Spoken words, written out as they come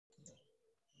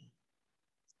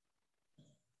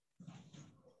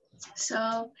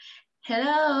So,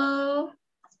 hello.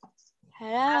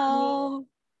 Hello.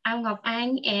 I'm Ngọc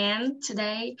Anh, and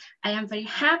today I am very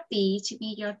happy to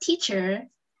be your teacher.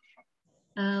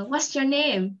 What's your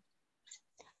name?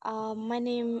 My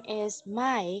name is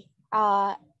Mai.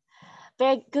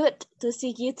 Very good to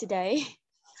see you today.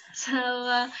 So,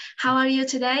 how are you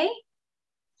today?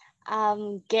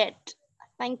 Good.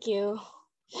 Thank you.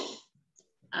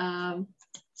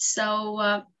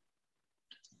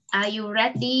 Are you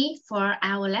ready for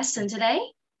our lesson today?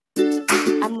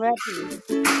 I'm ready.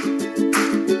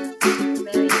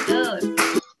 Very good.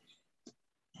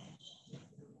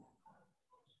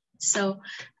 So,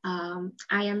 I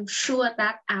am sure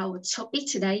that our topic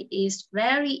today is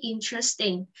very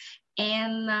interesting,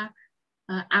 and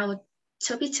our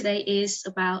topic today is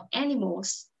about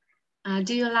animals.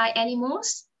 Do you like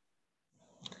animals?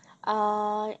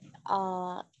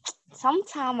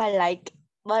 Sometimes I like,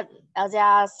 but there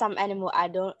are some animals I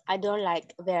don't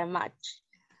like very much.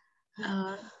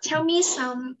 Tell me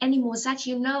some animals that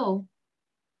you know.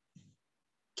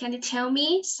 Can you tell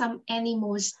me some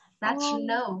animals that you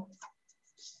know?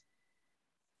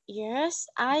 Yes,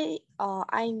 I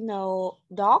know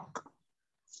dog,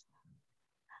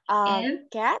 And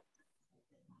cat,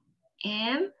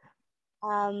 and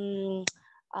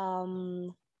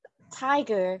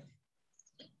tiger.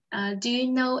 Do you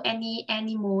know any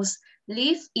animals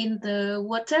live in the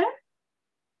water?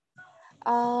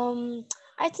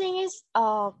 I think it's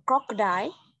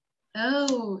crocodile.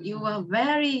 Oh, you are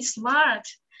very smart.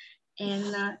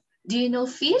 And do you know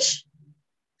fish?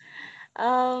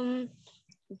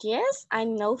 Yes, I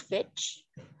know fish.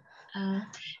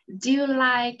 Do you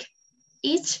like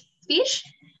eat fish?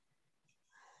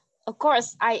 Of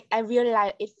course, I really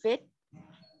like it fish.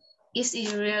 Is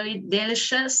it really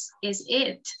delicious? Is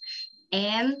it?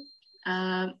 And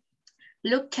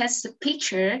look at the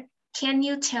picture. Can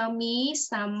you tell me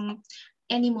some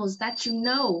animals that you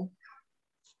know?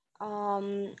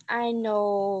 I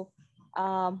know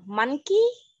monkey.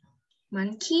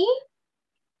 Monkey.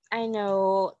 I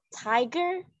know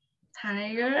tiger.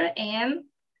 Tiger. And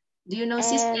do you know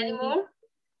this animal?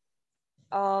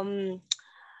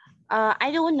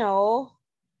 I don't know.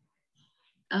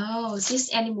 Oh,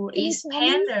 this animal is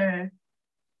panda.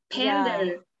 Panda.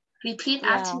 Yeah. Repeat Yeah.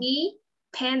 after me.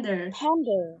 Panda.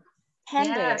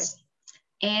 Panda. Yes.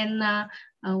 And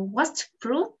what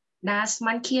fruit does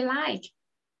monkey like?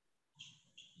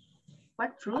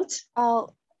 What fruit?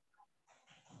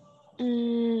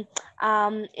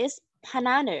 It's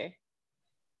banana.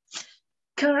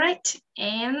 Correct.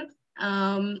 And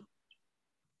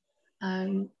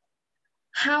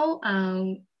how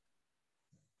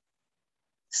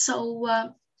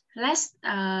let's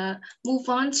move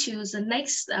on to the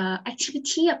next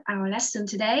activity of our lesson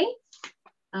today.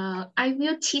 I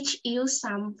will teach you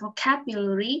some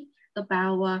vocabulary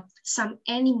about some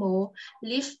animal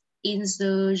live in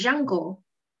the jungle.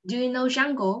 Do you know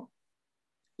jungle?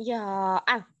 Yeah.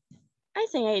 I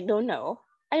think I don't know.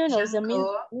 I don't know the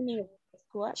meaning of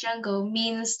what. Jungle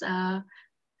means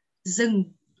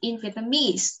rừng in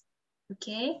Vietnamese.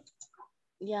 Okay.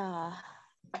 Yeah.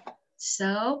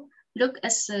 So look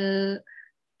at the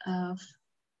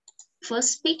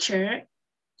first picture.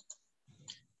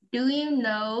 Do you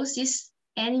know this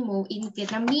animal in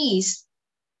Vietnamese?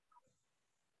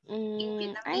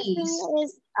 I think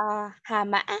it's hà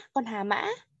mã, con hà mã.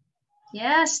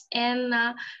 Yes, and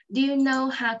do you know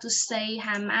how to say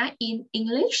hà mã in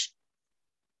English?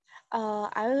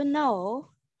 I don't know.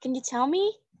 Can you tell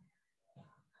me?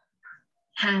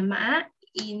 Hà mã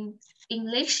in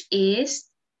English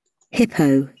is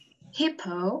hippo.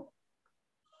 Hippo.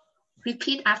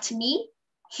 Repeat after me.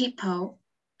 Hippo.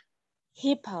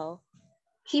 Hippo.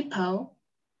 Hippo.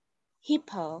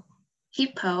 Hippo.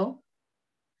 Hippo.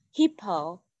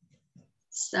 Hippo.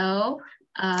 So,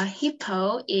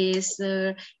 hippo is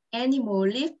the animal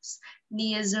lives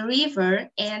near the river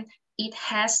and it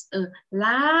has a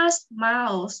large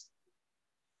mouth.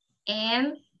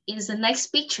 And in the next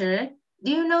picture,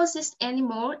 do you know this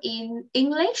animal in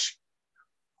English?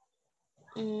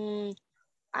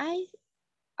 I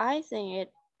think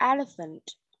it's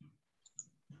elephant.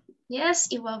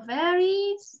 Yes, you are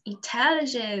very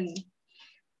intelligent.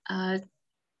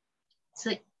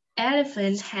 The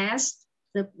elephant has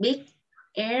the big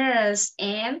ears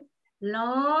and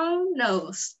long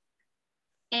nose.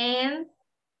 And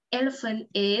elephant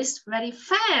is very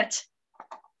fat,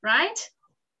 right?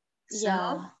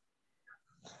 Yeah.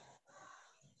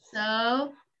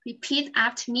 So repeat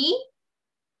after me.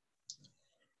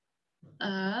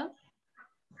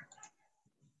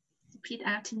 Repeat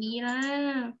after me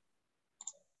lah.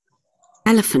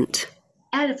 Elephant.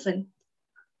 Elephant.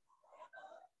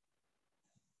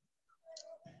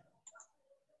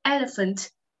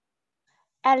 Elephant.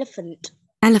 Elephant.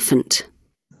 Elephant.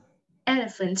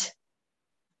 Elephant.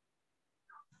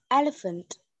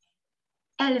 Elephant.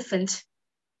 Elephant.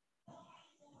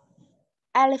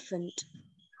 Elephant.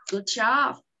 Good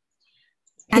job.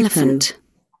 Elephant.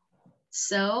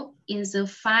 So in the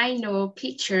final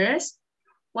pictures,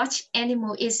 what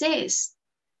animal is this?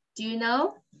 Do you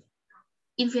know?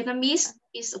 In Vietnamese,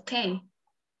 it's okay.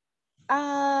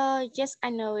 Yes, I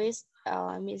know it.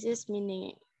 This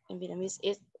meaning in Vietnamese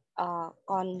is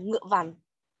con ngựa vằn.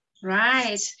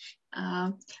 Right.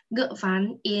 Ngựa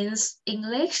vằn in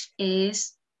English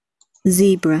is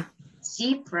Zebra.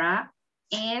 zebra,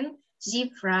 and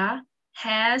zebra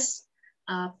has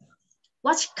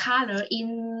what color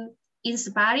in its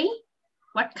body?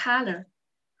 What color?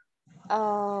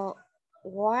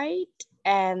 White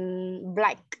and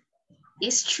black.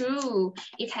 It's true.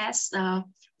 It has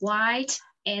white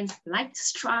and black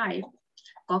stripe.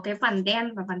 Có cái vằn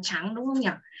đen và vằn trắng đúng không nhỉ?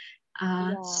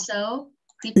 Yeah. So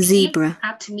repeat Zebra.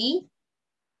 after me.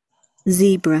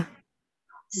 Zebra.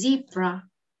 Zebra.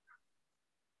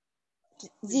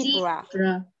 Zebra.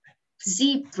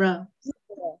 Zebra. Zebra.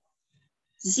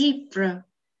 Zebra.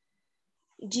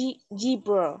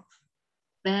 Zebra.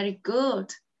 Very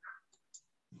good.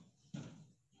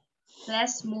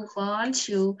 Let's move on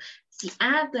to the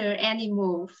other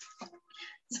animal.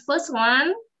 The first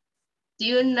one, do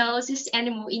you know this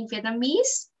animal in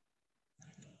Vietnamese?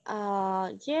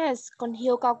 Yes, con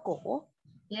hươu cao cổ.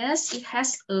 Yes, it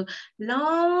has a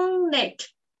long neck,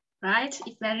 right?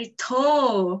 It's very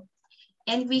tall.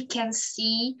 And we can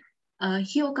see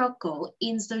hươu cao cổ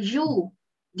in the zoo.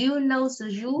 Do you know the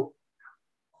zoo?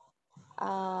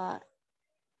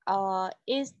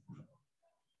 Is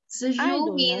The I zoo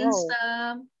don't means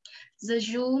know. the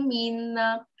zoo mean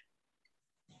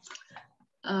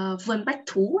vườn bách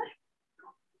thú ấy.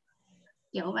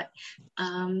 Kiểu vậy.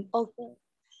 Okay.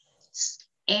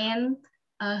 And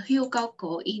hươu cao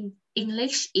cổ in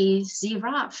English is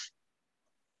giraffe.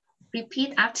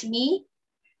 Repeat after me.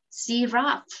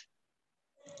 Giraffe.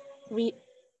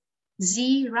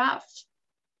 Giraffe.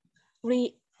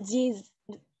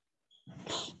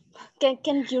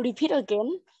 Can you repeat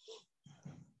again?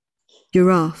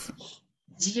 Giraffe.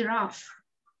 Giraffe.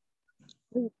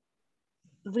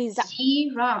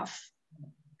 Giraffe.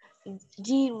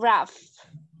 Giraffe.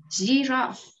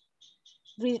 Giraffe.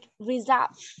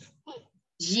 Giraffe.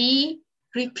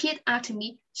 Repeat after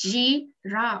me.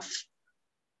 Giraffe.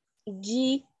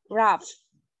 Giraffe.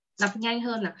 Đọc nhanh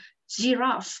hơn nào.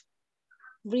 Giraffe.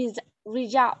 Giraffe.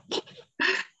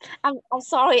 I'm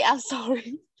sorry.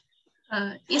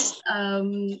 It's a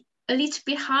little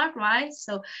bit hard, right?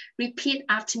 So repeat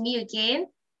after me again.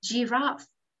 Giraffe.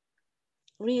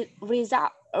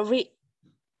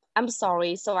 I'm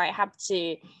sorry. So I have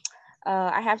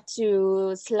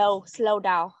to slow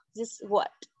down this word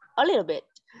a little bit.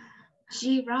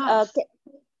 Giraffe.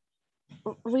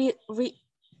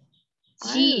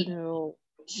 I don't know.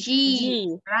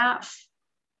 Giraffe.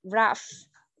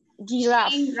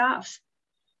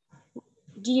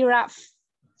 Giraffe.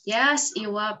 Yes,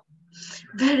 you are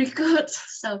very good.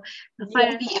 So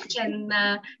finally you can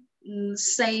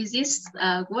say these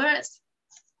words.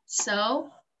 So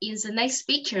in the next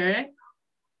picture,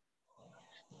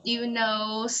 do you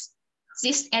know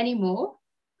this animal?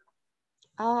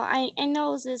 I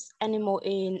know this animal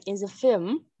in the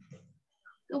film.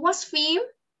 What film?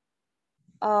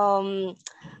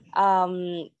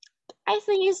 I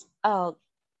think it's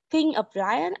King of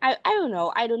Lion. I don't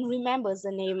know. I don't remember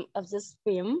the name of this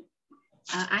film.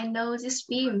 I know this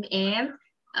film, and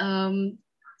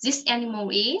this animal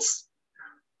is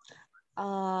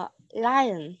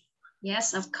lion.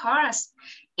 Yes, of course.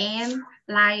 And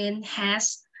lion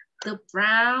has the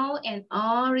brown and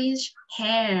orange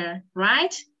hair,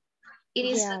 right? It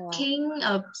is the king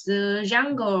of the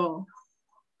jungle.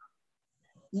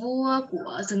 Vua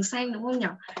của rừng xanh đúng không nhỉ?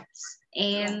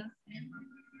 And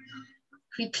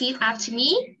repeat after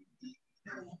me.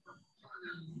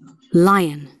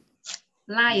 Lion.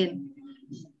 Lion.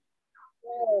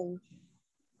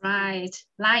 Right.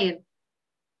 Lion.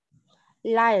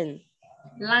 Lion.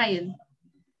 Lion.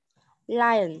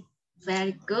 Lion.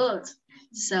 Very good.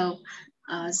 So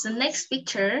the next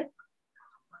picture,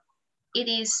 it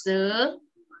is the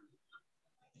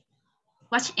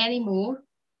what animal?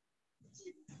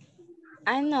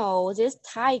 I know this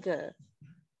tiger.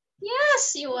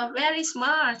 Yes, you are very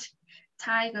smart.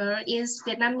 Tiger in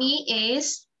Vietnamese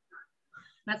is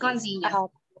là con gì nhỉ?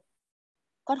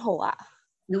 Con hổ ạ.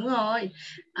 Đúng rồi.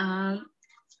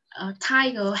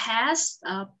 Tiger has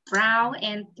a brown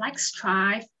and black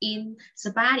stripe in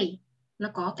the body. nó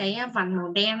có cái vằn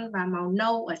màu đen và màu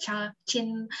nâu ở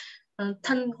trên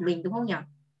thân của mình đúng không nhỉ?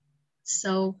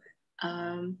 So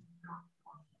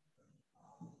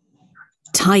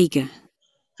Tiger.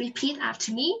 repeat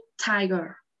after me.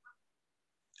 Tiger.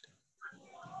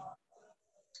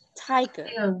 Tiger.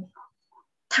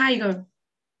 Tiger.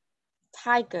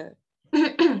 Tiger.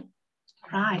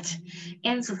 Right.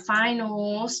 And the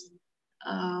finals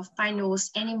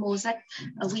animals that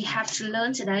we have to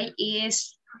learn today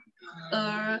is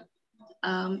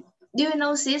do you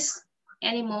know this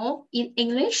animal in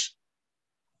English?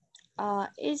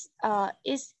 Is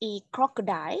a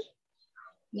crocodile.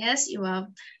 Yes, you are.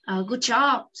 Good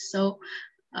job. So,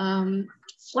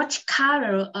 what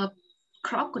color of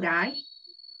crocodile?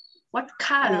 What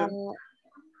color?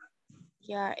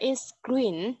 Yeah, it's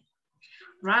green.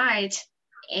 Right.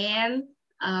 And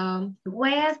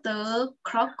where the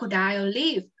crocodile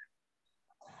live?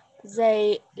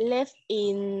 They live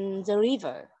in the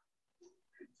river.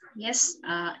 Yes.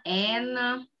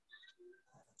 And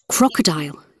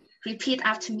Crocodile. repeat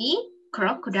after me.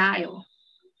 Crocodile.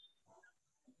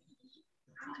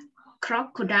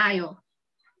 Crocodile.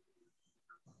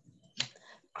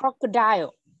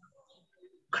 Crocodile.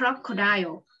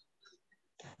 Crocodile.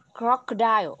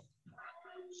 Crocodile.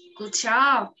 Good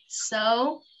job.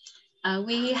 So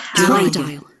we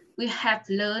have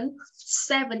learned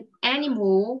 7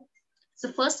 animals.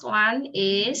 The first one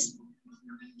is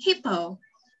hippo.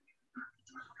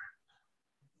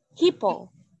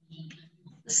 Hippo.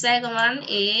 The second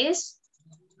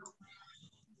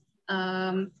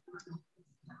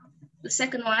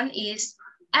one is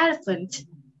elephant.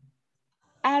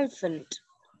 Elephant.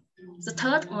 The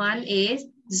third one is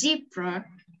zebra.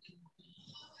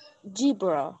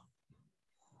 Zebra.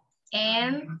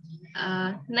 And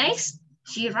next,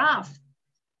 giraffe.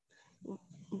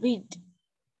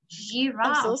 Giraffe.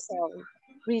 I'm so sorry.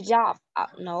 Giraffe.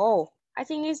 No, I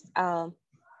think it's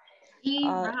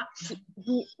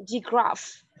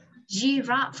giraffe.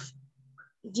 Giraffe.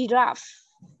 Giraffe.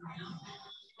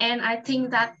 And I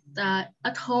think that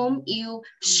at home you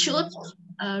should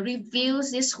review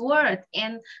this word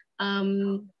and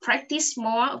practice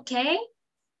more, okay?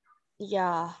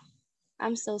 Yeah,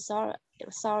 I'm so sorry.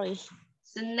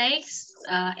 The next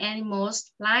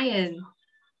animals, lion.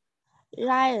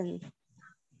 Lion.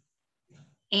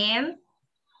 And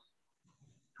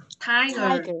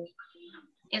tiger.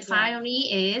 And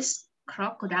finally is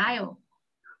crocodile.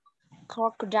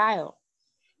 Crocodile.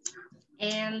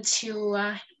 And to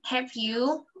help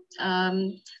you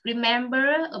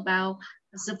remember about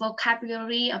the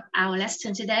vocabulary of our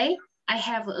lesson today, I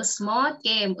have a small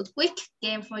game, a quick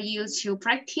game for you to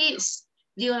practice.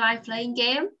 Do you like playing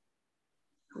game?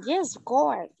 Yes, of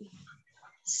course.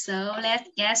 So let's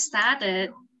get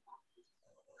started.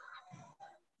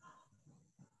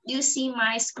 Do you see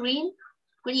my screen?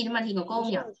 Có nhìn thấy màn hình của cô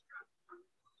không nhỉ?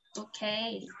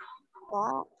 Okay.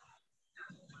 Wow.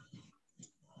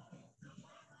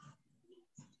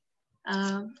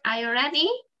 Are you ready?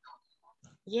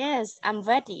 Yes, I'm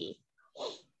ready.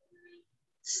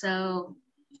 So,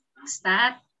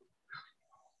 start.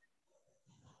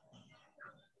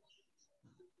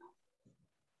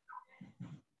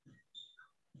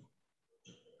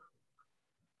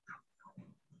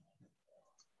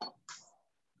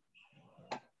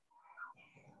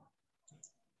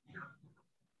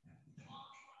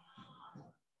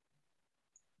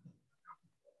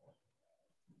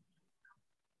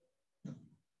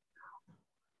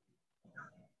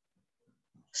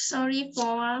 Sorry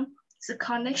for the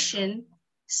connection.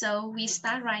 So we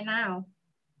start right now.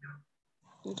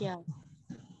 Yeah.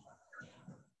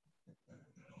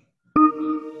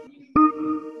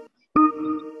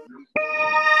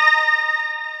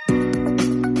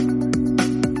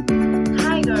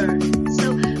 Tiger.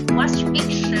 So what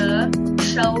picture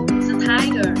shows the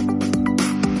tiger?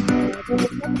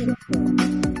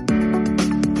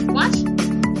 What?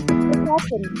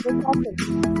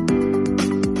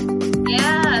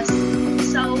 Yes.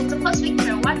 So the first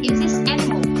picture, what is this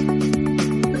animal?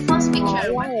 The first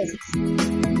picture, what is this?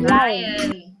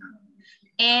 Lion.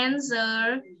 And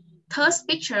the third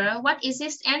picture, what is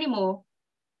this animal?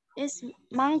 It's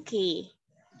monkey.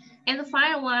 And the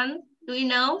final one, do you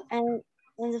know? And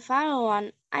the final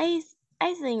one, I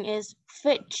think is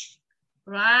fish.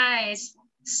 Right.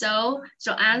 So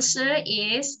the answer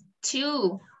is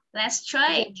 2. Let's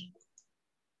try. Yeah.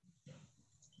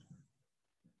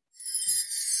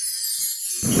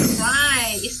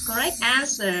 Right, it's correct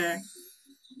answer.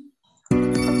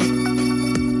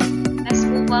 Let's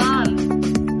move on.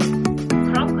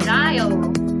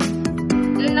 Crocodile.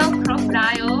 Do you know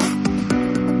crocodile?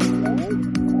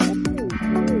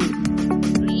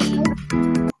 3,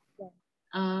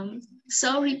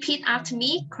 So repeat after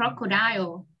me,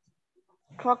 crocodile.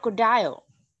 Crocodile.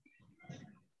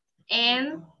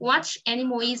 And what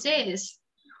animal is this?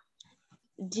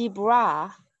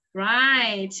 Zebra.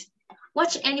 Right.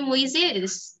 What animal is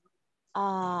this?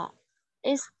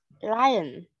 It's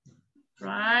lion.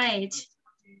 Right.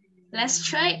 Let's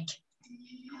check.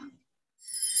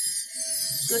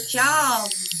 Good job.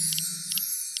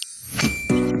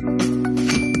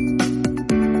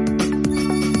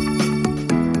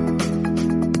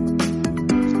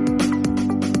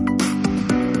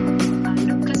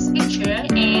 Look at this picture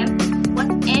and what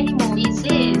animal is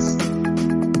this?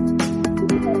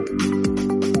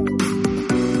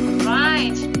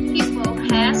 Right. Hippo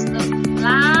has a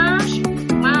large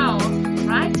mouth,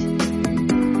 right?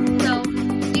 So,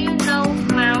 do you know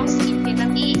mouse in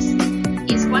Vietnamese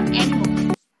is what animal?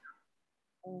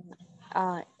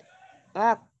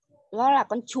 Nó là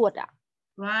con chuột ạ.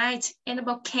 Right. And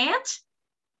about cat?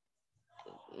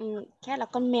 Cat là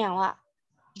con mèo ạ.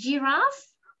 Giraffe?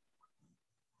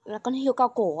 Là con hươu cao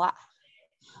cổ ạ.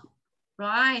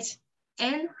 Right.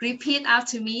 And repeat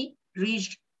after me.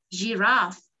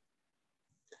 Giraffe.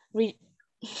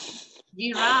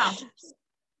 Giraffe.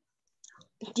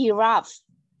 Giraffe.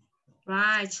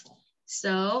 Right.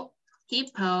 So,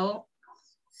 hippo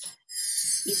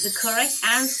is the correct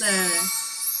answer.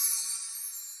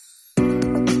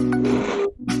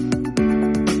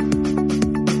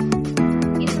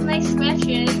 In the next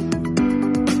question,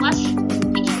 what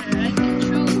picture you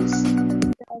choose?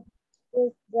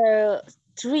 It's the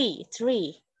three.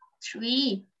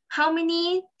 Three. How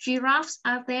many giraffes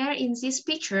are there in this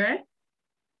picture?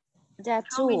 There are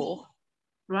How two. many?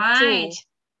 Right.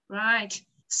 Two. Right.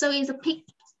 So in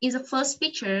the first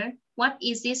picture, what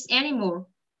is this animal?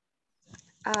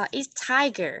 It's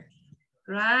tiger.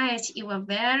 Right. You are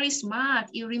very smart.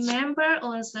 You remember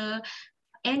all the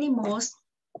animals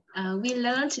we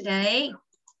learned today.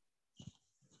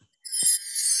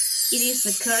 It is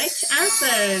the correct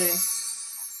answer.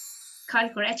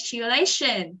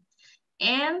 Congratulations.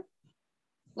 And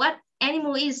what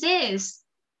animal is this?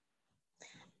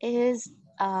 Is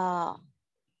I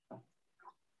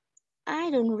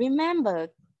don't remember.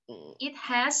 It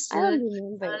has I don't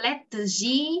remember. letter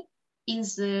G in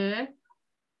the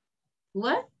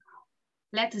what?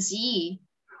 Letter Z.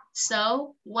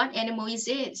 So what animal is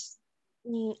this?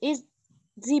 It's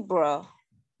zebra.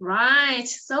 Right.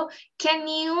 So can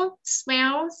you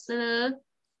spell the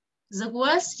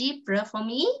word zebra for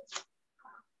me?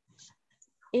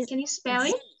 Can you spell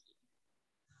it?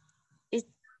 It's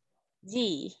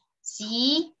Z.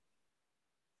 Z.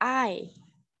 I.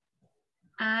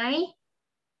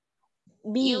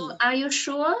 B. Are you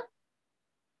sure?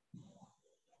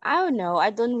 I don't know.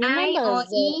 I don't remember. I or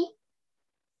E?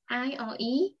 I or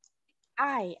E?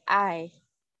 I.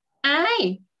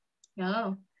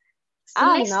 No. I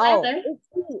don't Next know. letter.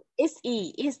 It's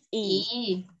E.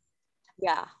 E.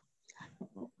 Yeah.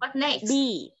 What next?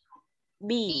 B.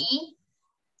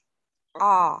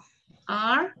 R.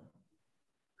 A.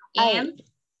 And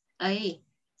A.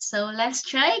 So let's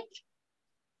check.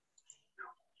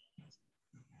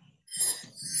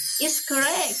 It's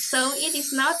correct. So it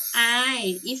is not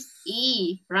I, it's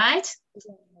E, right?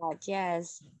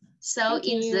 Yes. So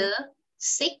in the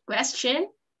sixth question,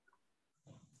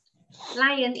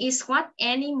 lion is what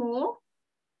animal?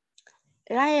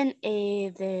 Lion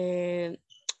is the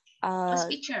First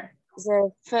picture.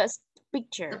 The first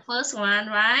picture. The first one,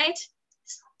 right?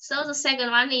 So the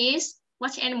second one is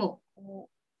what animal?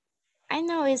 I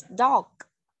know it's dog.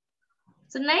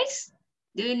 The next,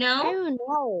 do you know?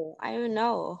 I don't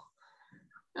know.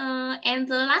 And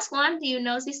the last one, do you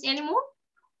know this animal?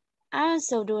 I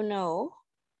also don't know.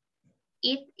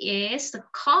 It is the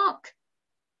cock.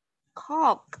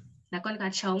 Cock. Là con gà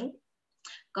trống.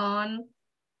 Còn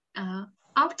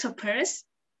octopus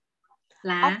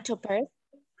là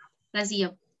gì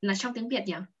ạ? Là trong tiếng Việt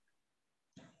nhỉ?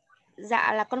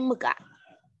 Dạ là con mực ạ.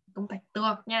 Con bạch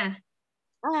tuộc nha.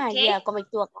 Okay. Yeah, con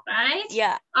bạch tuộc. Right?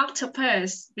 Yeah.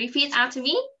 Octopus. Repeat after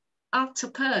me.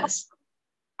 Octopus.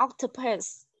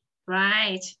 Octopus.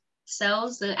 Right. So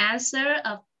the answer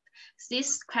of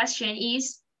this question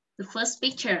is the first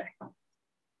picture.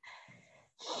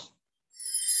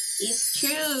 It's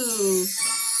true.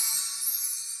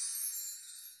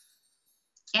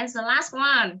 And the last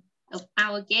one of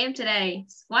our game today.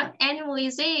 What animal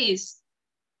is this?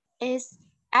 It's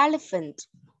elephant.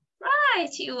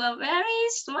 Right, you are very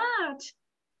smart.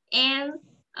 And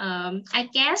I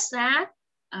guess that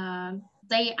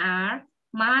they are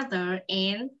mother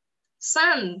and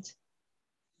son,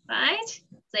 right?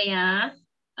 They are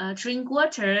drinking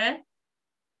water,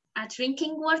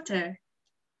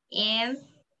 and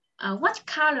What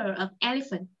color of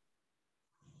elephant?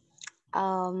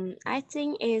 I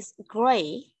think it's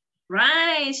gray.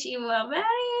 Right, you are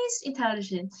very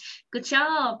intelligent. Good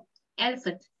job,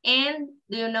 elephant. And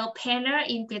do you know panda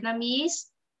in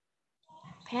Vietnamese?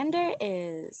 Panda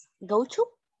is gấu trúc.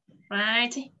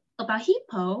 Right. About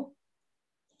hippo?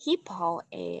 Hippo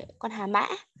is con hà mã.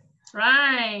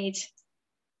 Right.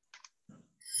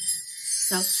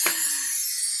 So,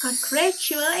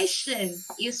 congratulations,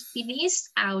 you finished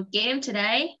our game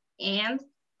today and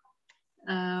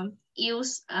you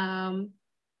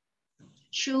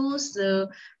choose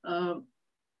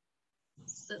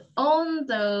on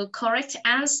the correct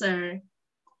answer.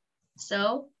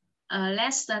 So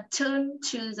let's turn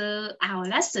to our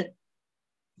lesson.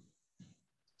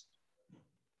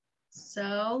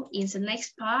 So in the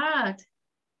next part,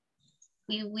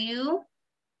 we will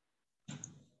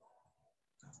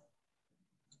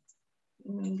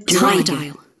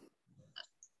Crocodile.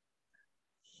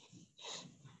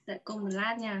 Đợi cô một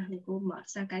lát nha, để cô mở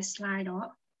ra cái slide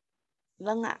đó.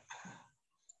 Vâng ạ.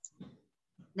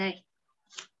 Đây.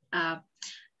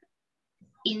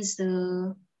 In the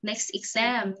next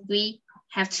exam, we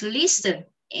have to listen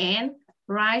and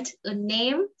write a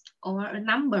name or a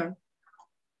number.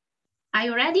 Are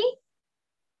you ready?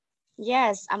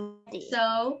 Yes, I'm ready.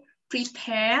 So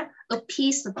prepare a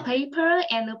piece of paper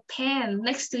and a pen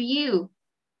next to you.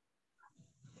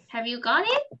 Have you got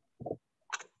it?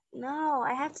 No,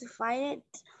 I have to find it.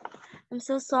 I'm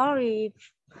so sorry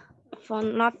for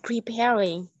not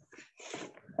preparing.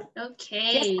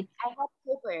 Okay. Yes, I have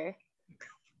paper.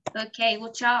 Okay,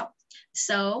 good job.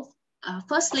 So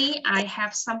firstly, I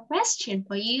have some question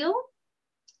for you.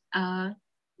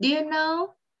 Do you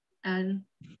know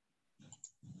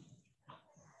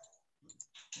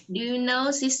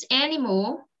this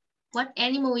animal? What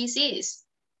animal is this?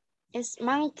 It's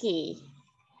monkey.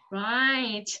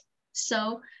 Right.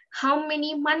 So how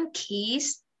many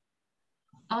monkeys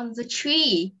on the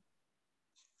tree?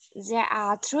 There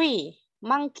are 3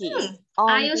 monkeys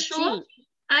on the tree.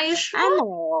 Are you sure? I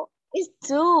know. It's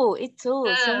 2. It's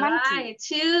 2. So monkey. Right,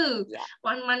 2. Yeah.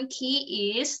 One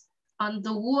monkey is on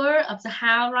the wall of the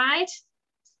house, right?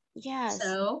 Yes.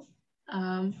 So,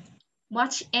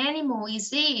 what animal is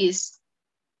this?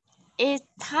 It's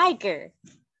tiger.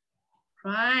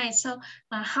 Right. So,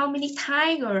 how many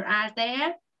tigers are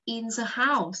there in the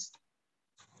house?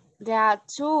 There are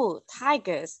 2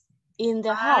 tigers in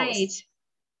the house.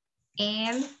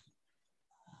 And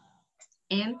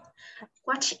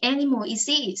what animal is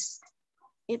this?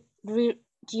 It's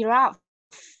giraffe.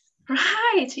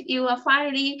 Right. You are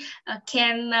finally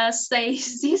can say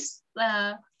this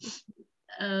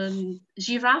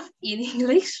giraffe in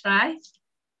English, right?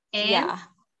 And yeah.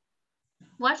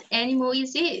 What animal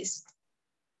is this?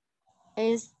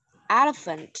 It's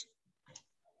elephant.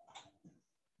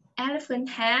 Elephant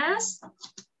has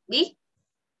big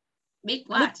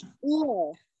what?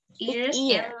 Big Ears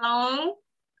ear.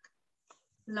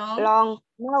 and long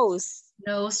nose.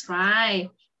 Nose, right.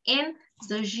 And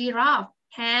the giraffe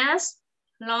has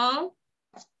long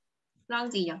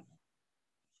gì nhỉ?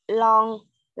 Long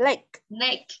neck,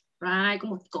 right. Có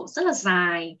một cổ rất là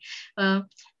dài.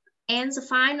 And the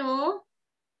final,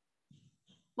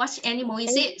 what animal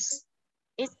is this?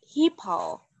 It's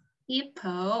hippo.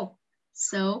 Hippo.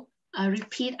 So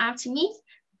repeat after me.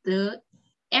 The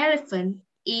elephant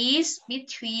is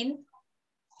between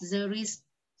the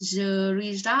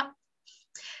giraffe.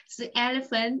 The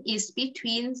elephant is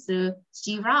between the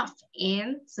giraffe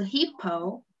and the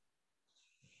hippo.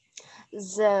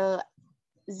 The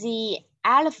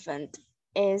elephant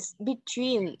is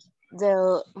between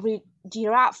the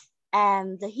giraffe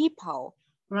and the hippo.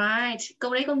 Right.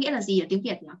 Câu đấy có nghĩa là gì ở tiếng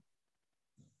Việt nhỉ?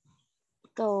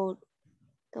 Câu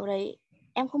đấy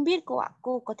em không biết cô ạ.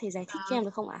 Cô có thể giải thích cho em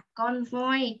được không ạ? Con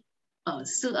voi ở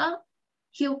giữa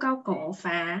hươu cao cổ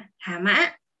và hà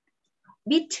mã.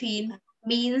 Between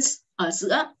means ở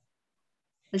giữa.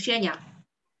 Được chưa nhỉ?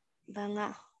 Vâng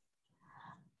ạ.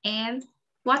 And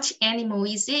what animal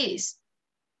is this?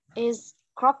 It's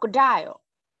crocodile.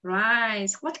 Right.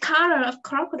 What color of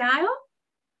crocodile?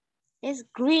 It's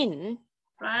green.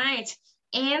 Right.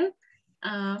 And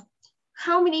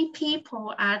how many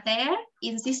people are there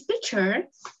in this picture?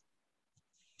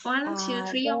 1, 2,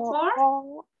 3, or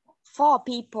 4? 4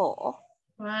 people.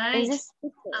 Right. In this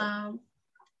picture.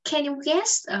 Can you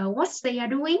guess what they are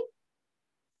doing?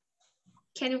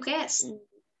 Can you guess?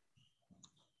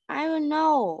 I don't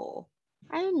know.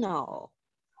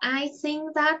 I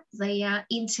think that they are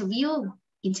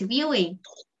interviewing,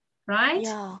 right?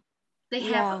 Yeah. They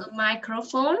have a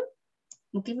microphone,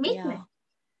 một cái mic này,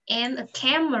 and a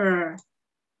camera,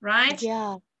 right?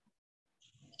 Yeah.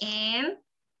 And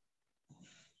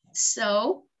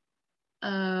so,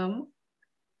 are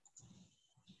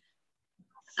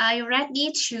you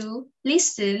ready to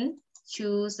listen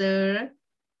to the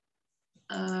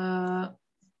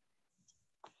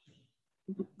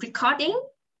recording?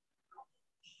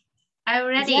 Are you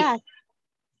ready? Yes.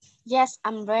 Yes,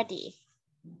 I'm ready.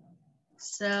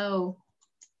 So,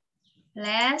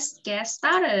 let's get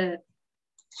started.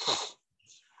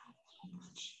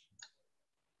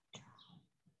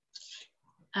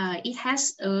 It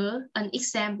has an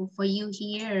example for you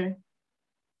here.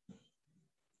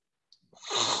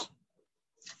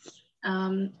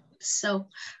 So,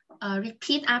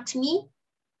 repeat after me.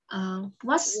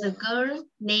 What's the girl's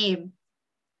name?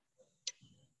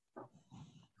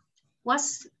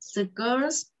 What's the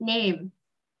girl's name?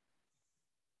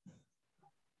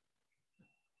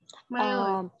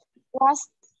 What's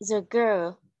the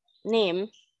girl name?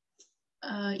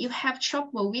 You have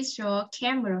trouble with your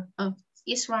camera.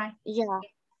 It's right. Yeah.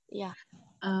 Yeah.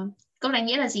 Câu này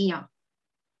nghĩa là gì nhỉ?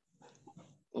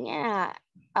 Nghĩa là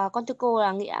con thưa cô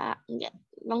là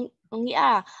nó nghĩa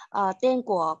là tên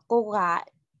của cô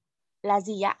gái là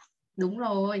gì ạ? Đúng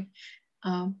rồi.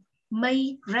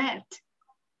 May Red.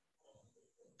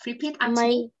 Repeat after May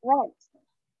me. Red.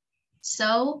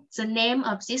 So the name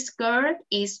of this girl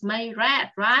is May Red,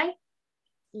 right?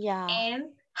 Yeah. And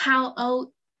how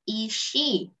old is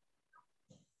she?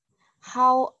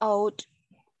 How old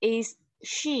is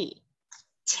she?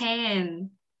 10.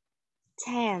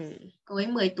 10. Cô ấy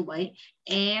 10 tuổi.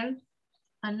 And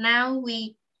now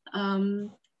we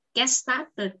get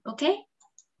started, okay?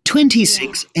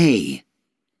 26A.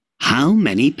 How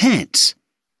many pets?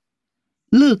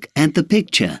 Look at the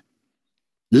picture.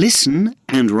 Listen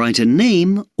and write a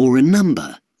name or a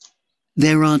number.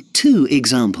 There are 2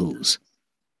 examples.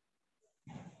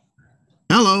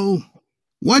 Hello.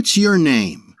 What's your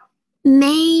name?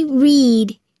 May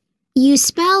Reed. You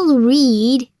spell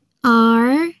read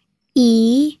R-E-A-D.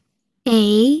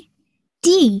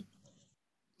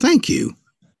 Thank you.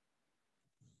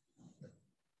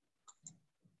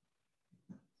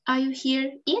 Are you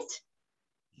hear it?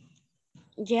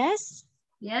 Yes.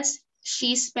 Yes,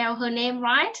 she spelled her name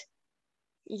right.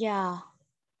 Yeah.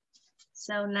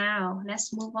 So now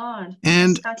let's move on.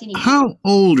 And let's continue. how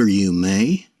old are you,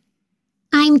 May?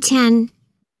 I'm 10.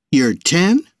 You're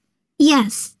 10?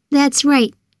 Yes, that's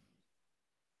right.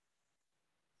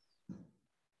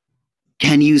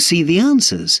 Can you see the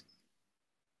answers?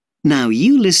 Now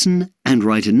you listen and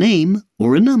write a name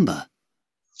or a number.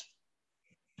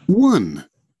 1.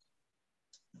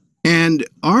 And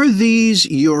are these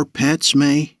your pets,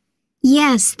 May?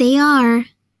 Yes, they are.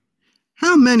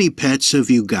 How many pets have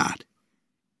you got?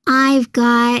 I've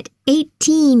got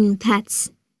 18 pets.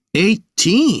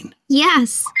 18.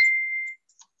 Yes.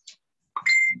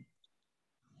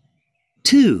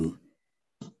 2.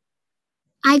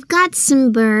 I've got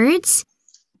some birds.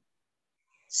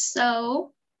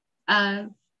 So,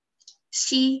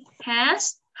 she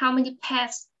has, how many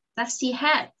pets does she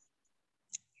have?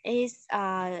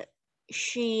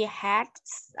 She had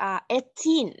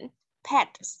 18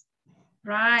 pets.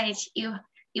 Right,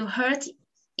 you heard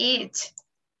it.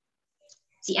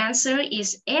 The answer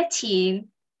is 18.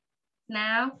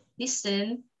 Now,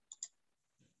 listen.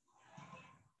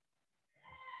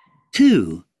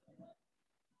 2.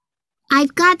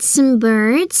 I've got some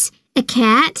birds, a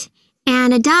cat,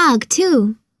 and a dog,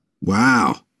 too.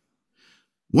 Wow.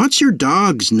 What's your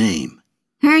dog's name?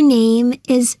 Her name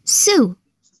is Sue.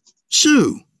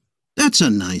 Sue. That's a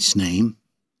nice name.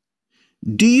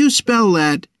 Do you spell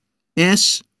that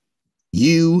S-U-E?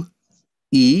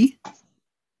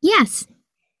 Yes.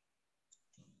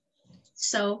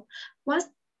 So,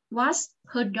 what's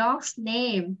her dog's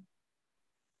name?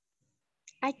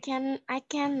 I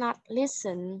cannot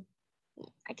listen.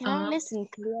 I cannot listen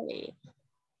clearly.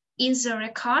 In the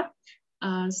record,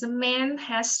 the man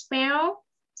has spelled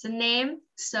the name.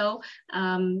 So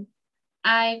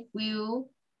I will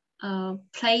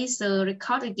play the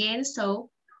record again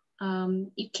so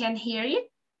you can hear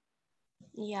it.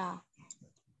 Yeah.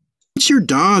 What's your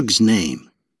dog's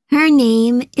name? Her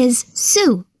name is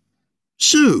Sue.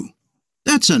 Sue.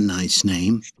 That's a nice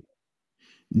name.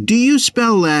 Do you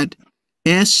spell that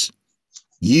S-U-E?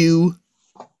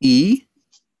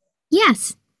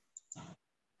 Yes.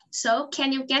 So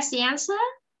can you guess the answer?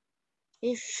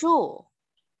 It's sure.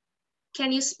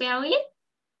 Can you spell it?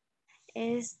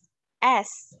 It's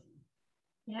S.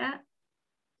 Yeah.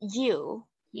 U.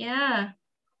 Yeah.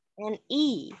 And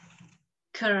E.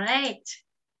 Correct.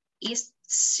 It's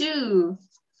Sue.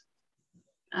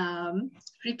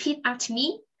 Repeat after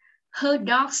me. Her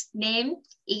dog's name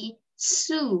is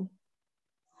Sue.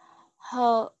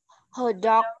 her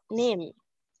dog name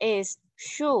is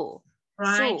Sue.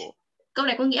 Right. Sue Câu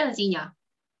này có nghĩa là gì nhỉ?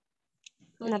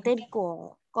 là tên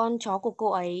của con chó của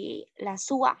cô ấy là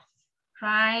Sue ạ.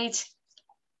 Right.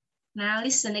 Now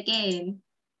listen again.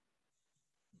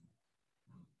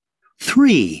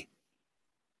 3.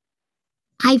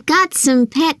 I've got some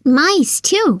pet mice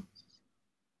too.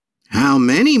 How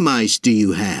many mice do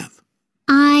you have?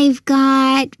 I've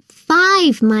got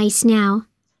 5 mice now.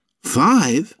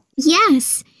 5?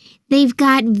 Yes, they've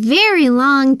got very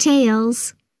long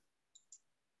tails.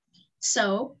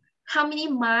 So, how many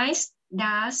mice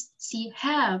does she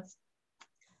have?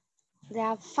 There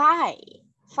are 5.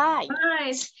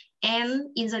 Mice. And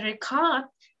in the record,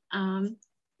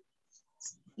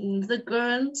 the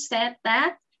girl said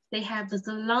that they have the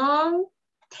long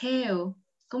tail.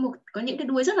 Có những cái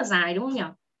đuôi rất là dài đúng không nhỉ?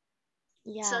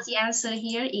 Yeah. So the answer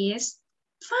here is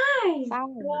 5. 5.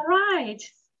 You're right.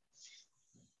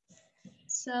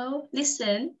 So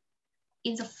listen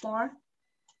in the 4.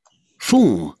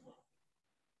 4.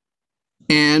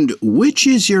 And which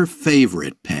is your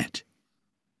favorite pet?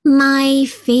 My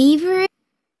favorite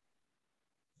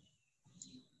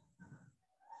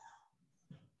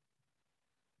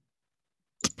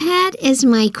pet is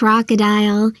my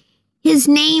crocodile. His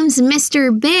name's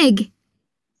Mr. Big.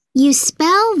 You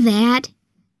spell that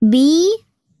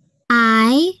B-I-G.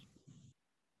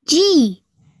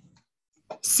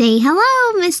 Say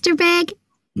hello, Mr. Big.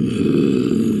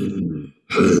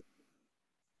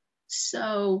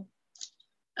 So,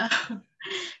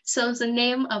 so the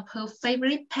name of her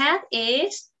favorite pet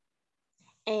is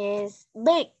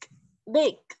Big.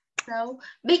 Big. So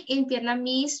big in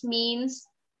Vietnamese means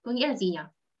có nghĩa là gì nhỉ?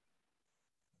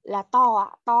 Là to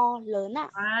ạ, to lớn ạ.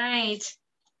 Right.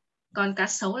 Còn cá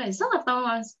sấu này rất là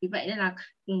to, vì vậy nên là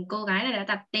cô gái này đã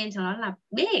đặt tên cho nó là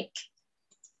Big.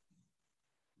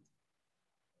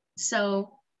 So,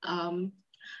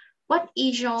 what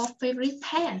is your favorite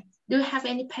pet? Do you have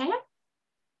any pet?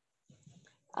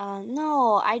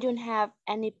 No, I don't have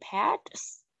any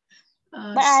pets.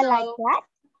 But I like cat.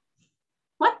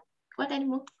 What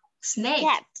animal? Snake.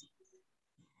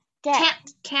 Cat.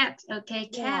 Okay,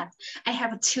 cat. Yeah. I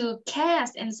have 2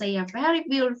 cats and they are very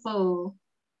beautiful.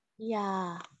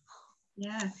 Yeah.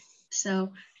 Yeah.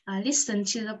 So listen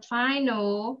to the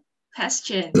final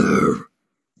question.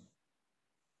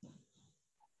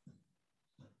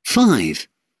 5.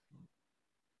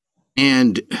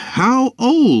 And how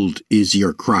old is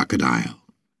your crocodile?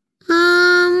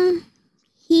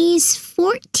 He's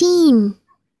 14.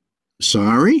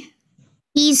 Sorry?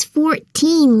 He's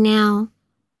 14 now.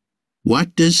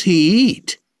 What does he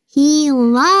eat? He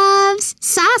loves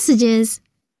sausages.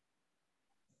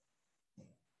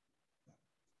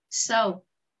 So,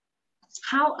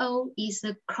 how old is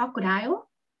the crocodile?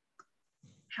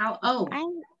 How old?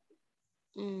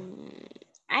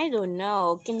 I don't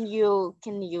know. Can you?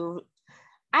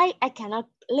 I cannot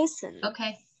listen.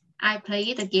 Okay, I play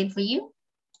it again for you.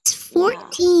 He's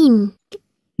 14.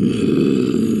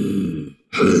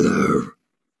 Hello.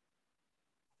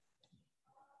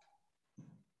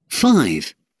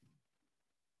 5.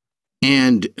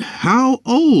 And how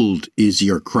old is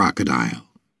your crocodile?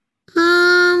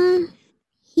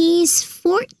 He's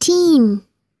 14.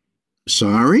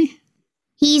 Sorry?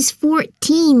 He's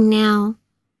 14 now.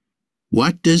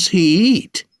 What does he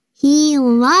eat? He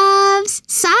loves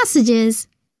sausages.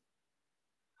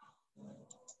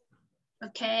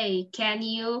 Okay, can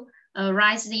you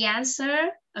write the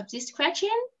answer of this question?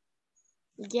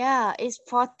 Yeah, it's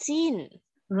 14.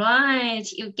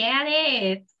 Right, you get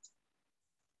it.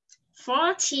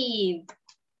 14.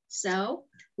 So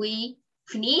we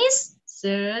finish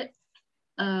the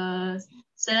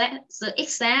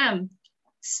exam.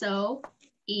 So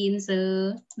in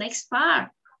the next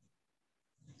part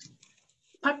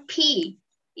P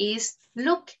is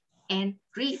look and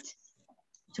read.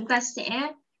 Chúng ta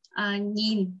sẽ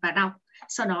nhìn và đọc.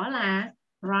 Sau đó là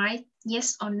write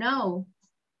yes or no.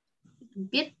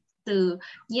 Viết từ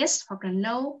yes hoặc là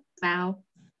no vào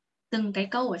từng cái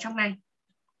câu ở trong này.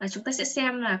 Và chúng ta sẽ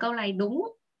xem là câu này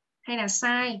đúng hay là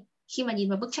sai khi mà nhìn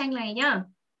vào bức tranh này nhá.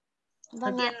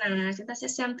 Đầu tiên là chúng ta sẽ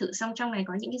xem thử xong trong này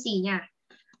có những cái gì nha.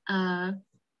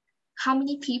 How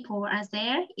many people are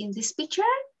there in this picture?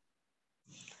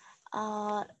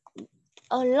 A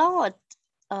lot.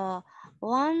 1,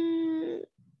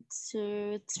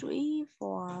 2, 3,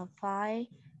 4, 5,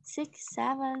 6,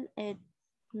 7, 8,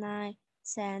 9,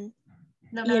 10,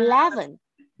 11.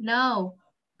 No.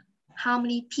 How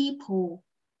many people?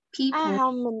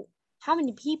 How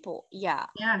many people? Yeah.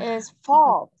 It's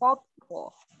 4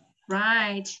 people.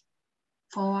 Right.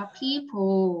 4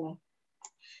 people.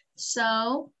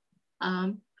 So,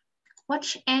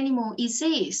 What animal is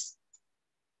this?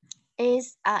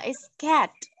 It's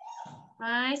cat.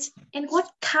 Right. And what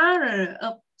color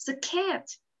of the cat?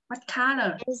 What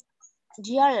color? It's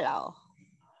yellow.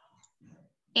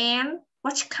 And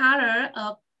what color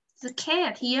of the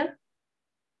cat here?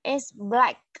 It's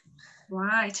black.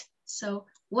 Right. So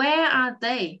where are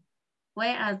they?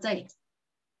 Where are they?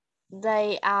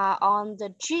 They are on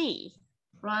the tree.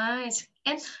 Right.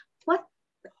 And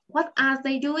what are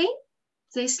they doing?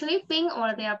 They sleeping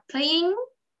or they are playing?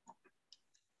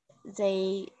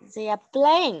 They are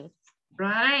playing.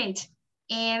 Right.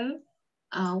 And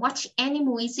what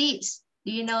animal is this?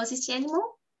 Do you know this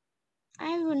animal?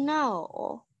 I don't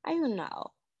know. I don't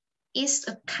know. It's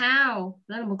a cow.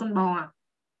 Đó là một con bò.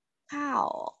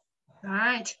 Cow.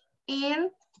 Right.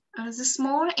 And the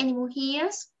small animal here,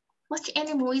 what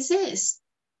animal is this?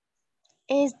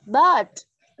 It's bird.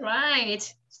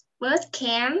 Right. Bird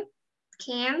can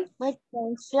Bird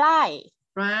can fly.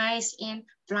 rise and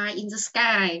fly in the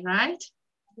sky, right?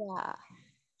 Yeah.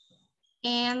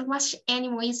 And what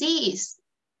animal is this?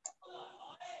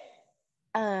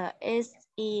 It's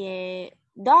a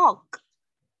dog.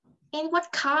 And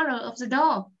what color of the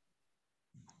dog?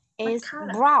 It's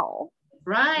color? brown.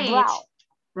 Right. Brown.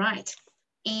 Right.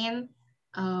 And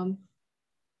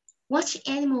what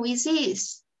animal is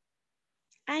this?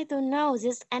 I don't know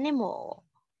this animal.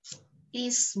 It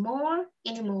is small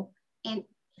animal and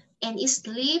it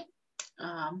lives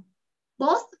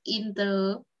both in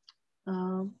the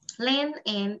land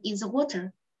and in the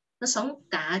water. Nó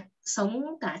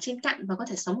sống cả trên cạn và có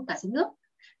thể sống cả dưới nước.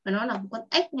 Và nó là một con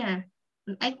ếch nha.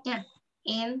 Con ếch nha.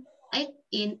 And egg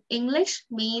in English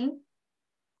mean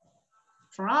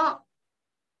frog.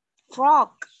 Frog.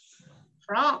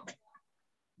 Frog.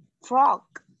 Frog.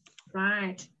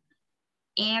 Right.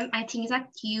 And I think that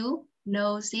you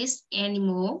know this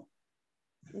animal.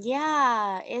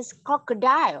 Yeah, it's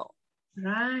crocodile.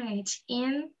 Right.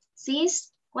 And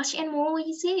this, what animal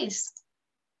is this?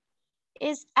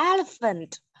 It's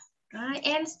elephant. Right.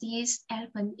 And this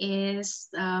elephant is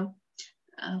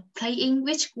playing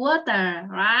with water,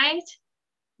 right?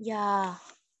 Yeah.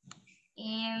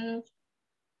 And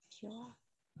Yeah.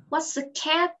 what's the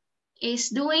cat is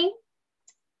doing?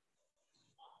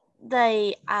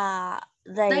 They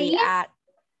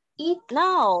eat.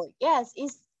 No, yes,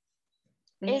 it's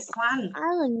One. I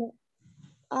don't know.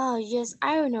 Oh yes,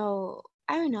 I don't know.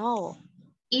 I don't know.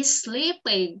 It's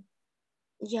sleeping.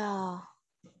 Yeah.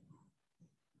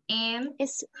 And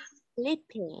It's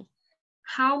sleeping.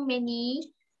 how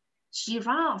many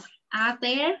giraffes are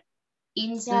there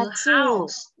in There the are two.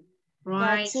 house? There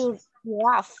Right. are two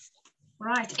giraffes.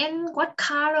 Right. And what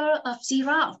color of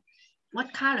giraffe?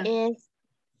 What color?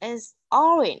 It's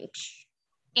orange.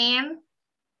 And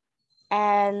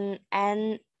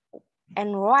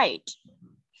white.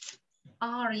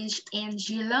 orange and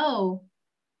yellow.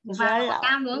 Và màu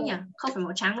cam đúng không nhỉ? Không phải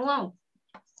màu trắng đúng không?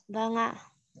 Vâng ạ.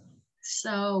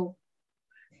 So,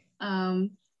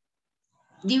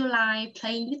 do you like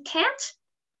playing with cat?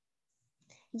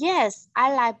 Yes, I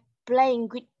like playing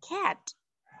with cat.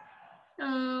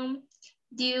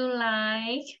 Do you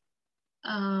like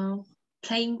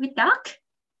playing with duck?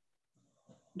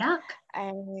 Duck.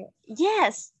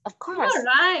 Yes, of course. All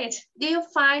right. Do you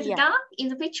find the Yeah. duck in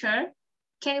the picture?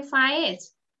 Can you find it?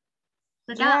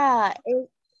 The duck. Yeah,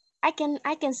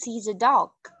 I can see the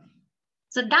dog.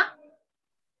 The duck.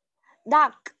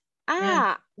 Duck.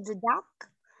 Yeah. The duck.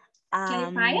 Can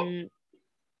you find it?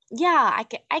 Yeah,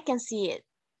 I can see it.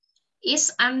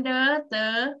 It's under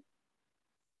the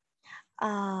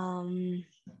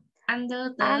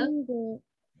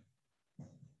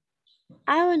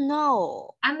I don't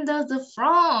know. Under the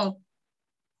frog.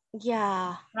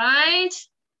 Yeah. Right?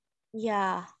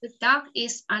 Yeah. The duck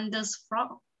is under the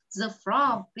frog. The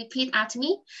frog. Repeat after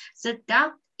me. The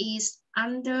duck is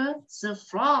under the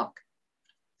frog.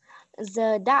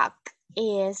 The duck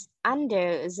is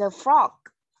under the frog.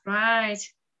 Right.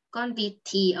 Con vịt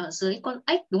thì ở dưới con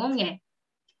ếch đúng không nhỉ?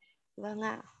 Vâng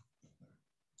ạ.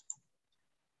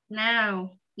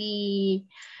 Nào, thì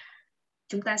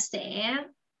chúng ta sẽ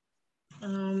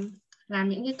làm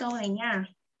những cái câu này nha.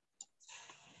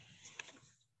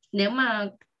 Nếu mà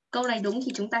câu này đúng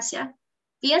thì chúng ta sẽ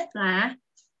viết là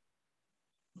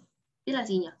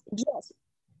gì nhỉ? Yes.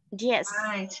 Yes.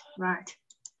 Right, right.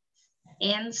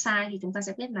 And sai thì chúng ta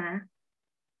sẽ viết là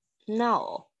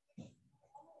no.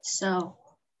 So,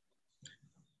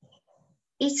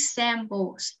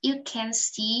 examples. You can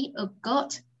see a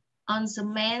goat on the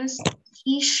man's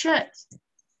t-shirt.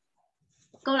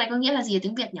 Câu này có nghĩa là gì ở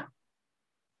tiếng Việt nhỉ?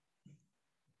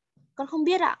 Con không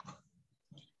biết ạ.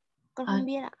 Con không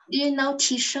biết ạ. Do you know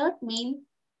t-shirt mean?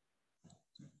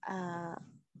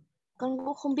 Con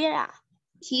cũng không biết ạ.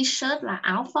 T-shirt là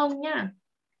áo phông nha.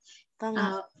 Vâng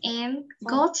ạ. And Vâng.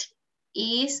 goat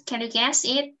is, can you guess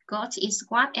it? Goat is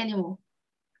what animal?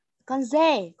 Con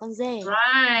dê, con dê.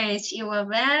 Right, you are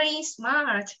very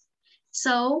smart.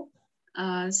 So,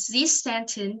 this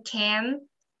sentence can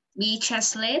be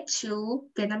translated to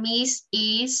Vietnamese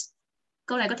is,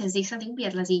 câu này có thể dịch sang tiếng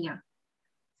Việt là gì nhỉ?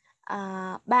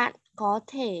 Bạn có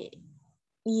thể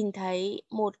nhìn thấy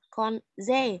một con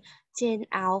dê trên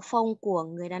áo phông của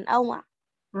người đàn ông ạ.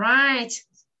 Right,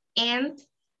 and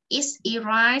is it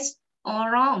right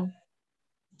or wrong?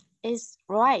 It's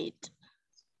right.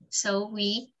 So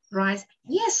we write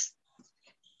yes.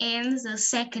 And the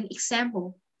second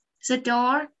example, the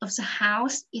door of the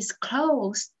house is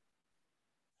closed.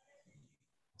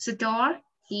 The door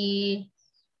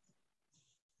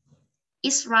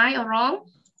is right or wrong?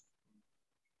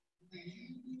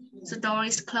 The door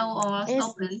is closed or It's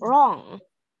open? wrong.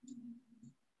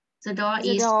 The door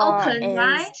The is door open, is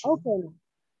right? open.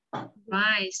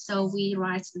 Right, so we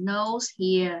write nose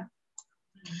here.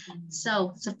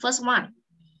 So the first one,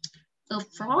 a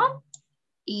frog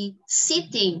is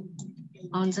sitting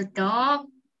on the dog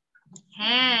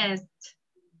head.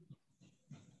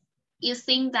 You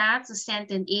think that the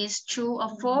sentence is true or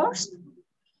false?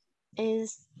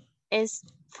 Is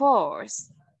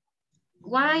false.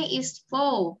 Why is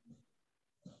false?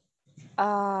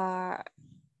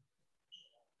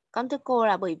 Con thưa cô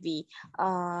là bởi vì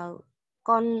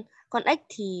con ếch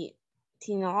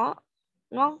thì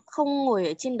nó không ngồi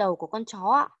ở trên đầu của con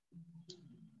chó ạ.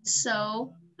 So,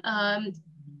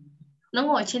 nó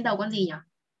ngồi trên đầu con gì nhỉ?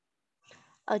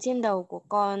 Ở trên đầu của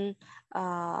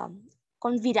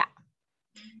con vịt ạ.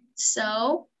 So,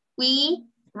 we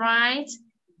write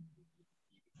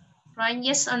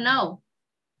yes or no?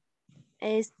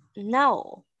 Is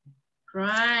no.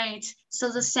 Right. So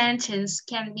the sentence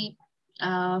can be,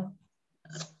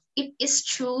 if it's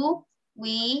true,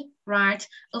 we write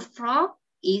a frog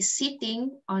is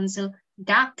sitting on the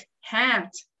duck head.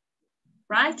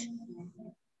 Right?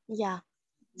 Yeah.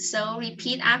 So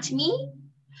repeat after me.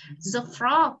 The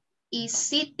frog is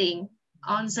sitting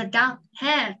on the duck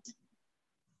head.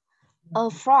 A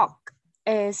frog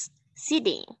is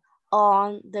sitting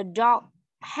on the dog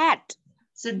head.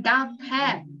 The duck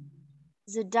head.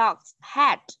 The dog's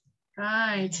head.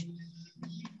 Right.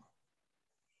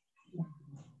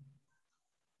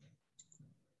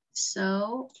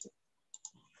 So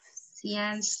the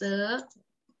answer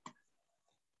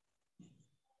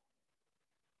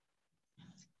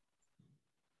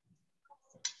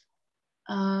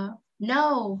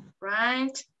no,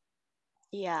 right?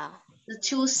 Yeah.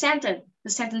 The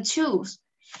sentence two.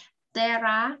 There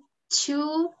are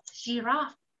two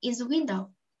giraffes in the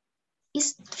window.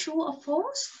 Is true or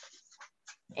false?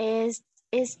 Is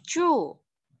true.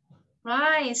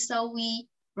 Right, so we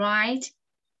write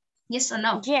yes or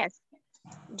no? Yes.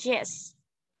 Yes.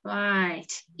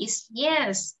 Right, it's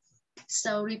yes.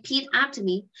 So repeat after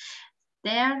me.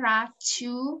 There are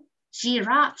two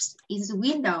giraffes in the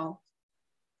window.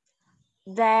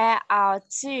 There are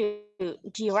two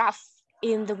giraffes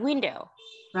in the window.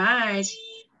 Right.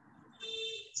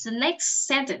 The next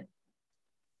sentence.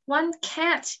 One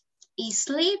cat is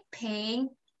sleeping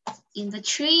in the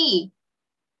tree.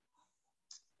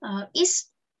 Is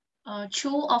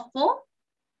true or false?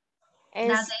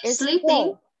 Now they're sleeping.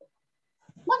 False.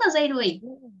 What are they doing?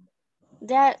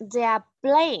 They are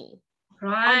playing.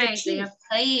 Right, they are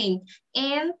playing.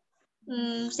 And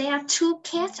there are two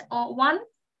cats or one?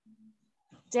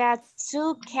 There are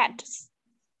two cats.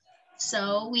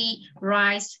 So we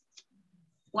write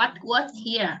what word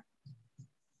here?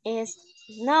 Is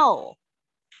no.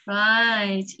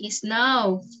 Right, it's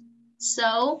no.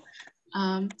 So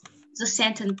the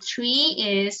sentence 3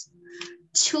 is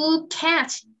two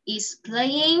cats is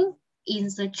playing in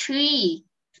the tree.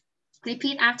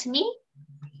 Repeat after me.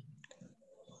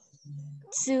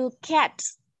 Two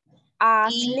cats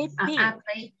are sleeping.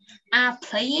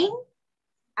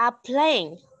 Are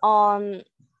playing on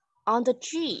the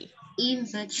tree. In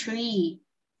the tree.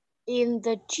 In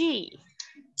the tree.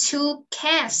 Two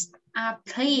cats are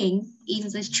playing in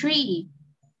the tree.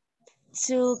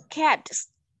 Two cats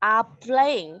are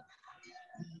playing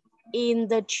in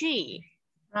the tree.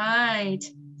 Right.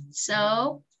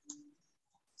 So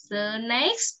the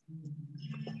next,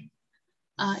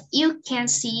 you can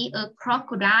see a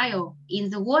crocodile in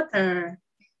the water.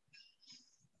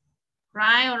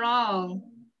 Right or wrong?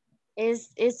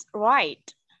 It's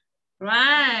right.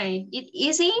 Right. It's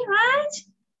easy, right?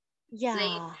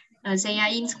 Yeah. They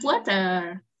are in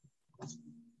water.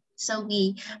 So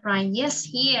we write yes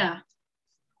here.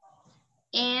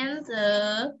 And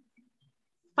the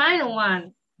final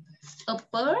one. A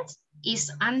bird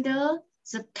is under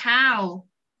the cow.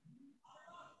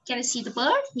 Can you see the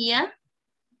bird here?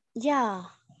 Yeah.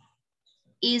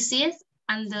 Is it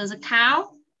under the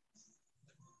cow?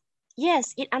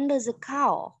 Yes, it under the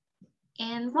cow.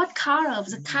 And what color of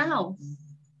the cow?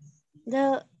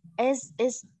 The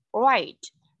is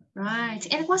white. Right.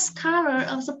 And what's color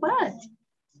of the bird?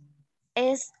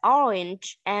 It's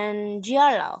orange and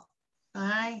yellow.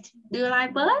 Right. Do you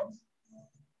like bird?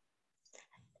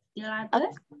 Do you like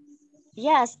bird?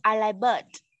 Yes, I like bird.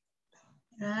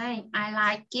 Right. I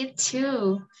like it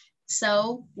too.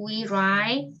 So we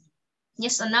write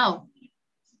yes or no?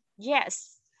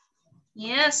 Yes.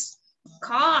 Yes, of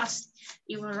course.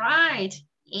 You were right.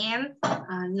 And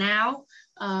now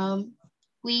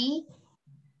we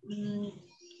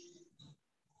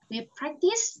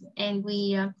practice and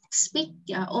we speak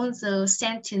all the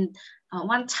sentence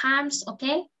one times,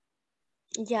 okay?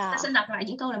 Yeah. Ta sẽ đọc lại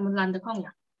những câu này một lần được không nhỉ?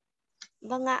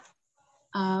 Vâng ạ.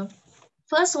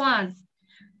 First one.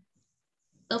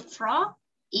 A frog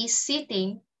is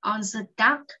sitting on the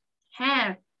duck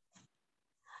head.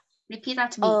 Repeat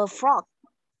after me. A frog.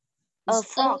 A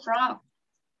frog.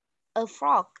 A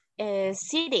frog is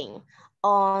sitting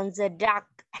on the duck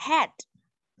head.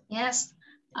 Yes.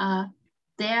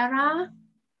 There are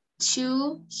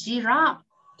 2 giraffes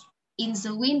in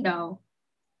the window.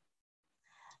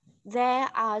 There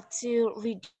are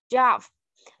 2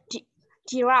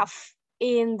 giraffes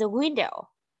in the window.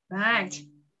 Right.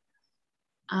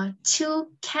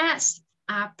 2 cats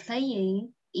are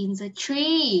playing in the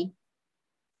tree.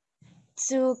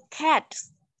 2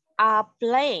 cats are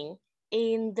playing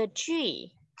in the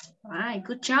tree. Right,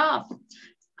 good job.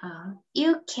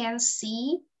 You can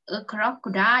see a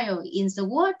crocodile in the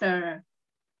water.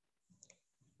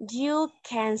 You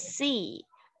can see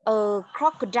a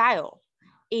crocodile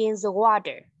in the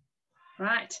water.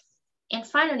 Right. And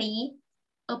finally,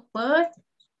 a bird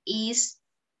is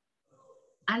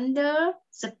under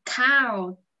the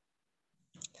cow.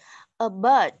 A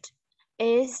bird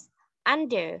is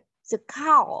under the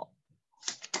cow.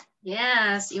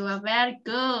 Yes, you are very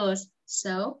good.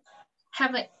 So,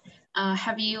 have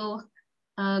you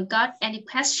got any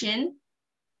question?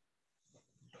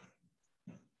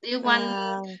 Do you want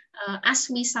ask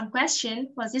me some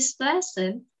question for this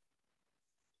lesson?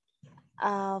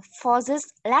 For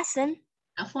this lesson?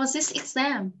 For this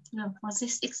exam? No, for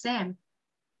this exam.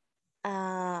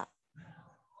 I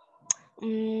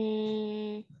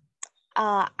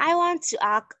want to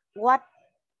ask what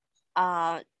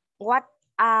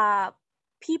are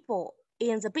people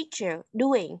in the picture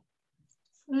doing?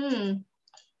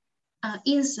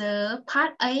 In the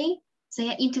part A, they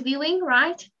are interviewing,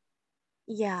 right?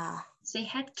 Yeah. They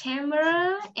had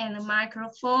camera and a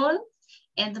microphone,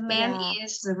 and the man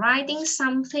is writing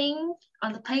something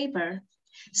on the paper.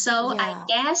 So I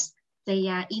guess they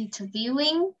are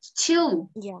interviewing too.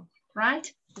 Yeah.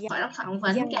 Right? Họ đang phỏng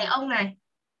vấn cái ông này.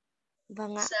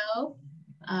 Vâng ạ. So,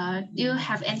 do you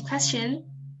have any question?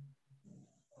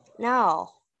 No,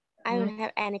 I don't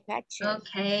have any question.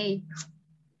 Okay.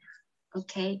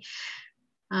 Okay.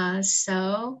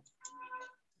 So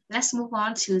let's move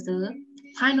on to the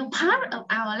final part of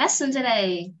our lesson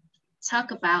today.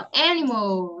 Talk about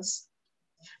animals.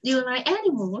 Do you like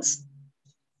animals?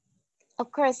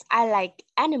 Of course, I like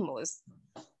animals.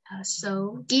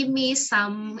 So give me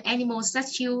some animals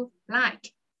that you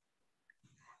like.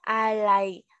 I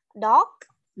like dog.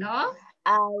 Dog?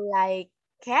 I like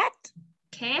cat.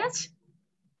 Cat?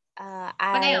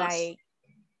 I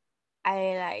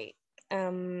like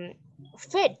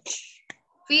fish.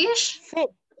 Fish? Fish.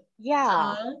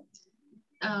 Yeah.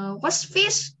 What's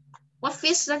fish? What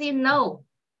fish do you know?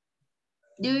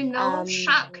 Do you know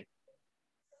shark?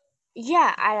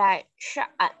 Yeah, I like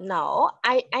shark. No,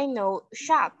 I know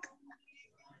shark.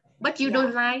 But you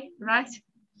don't like, right?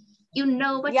 You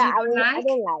know, but you don't like? I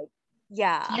don't like.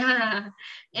 Yeah. Yeah.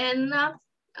 And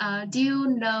do you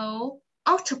know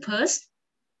octopus?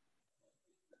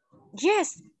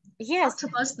 Yes. Yes.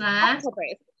 Octopus là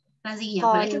gì nhỉ?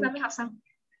 Vừa nãy chúng ta mới học xong.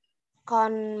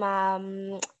 Còn mà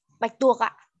bạch tuộc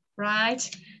ạ.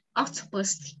 Right.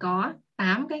 Octopus thì có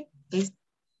 8 cái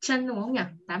chân đúng không nhỉ?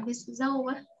 8 cái râu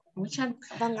á, 8 cái chân.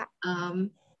 Vâng ạ.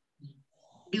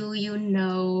 Do you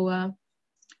know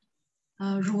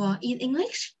rùa in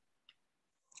English?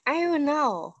 I don't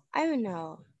know.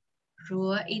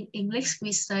 Rùa in English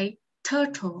we say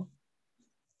turtle.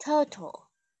 Turtle.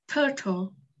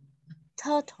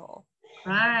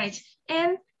 Right.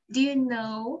 And do you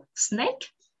know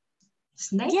snake?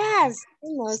 Snake? Yes, I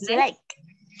know snake.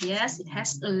 Yes, it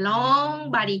has a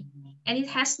long body and it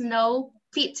has no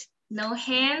feet, no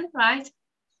hand, right?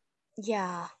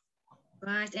 Yeah.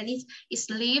 Right, and it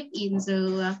live in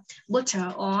the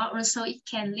water, or also it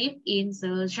can live in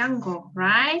the jungle,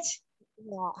 right?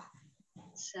 Yeah.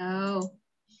 So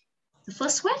the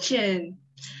first question,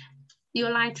 do you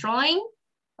like drawing?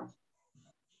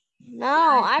 No,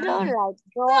 I don't like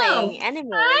drawing No.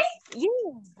 animals. Yeah,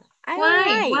 I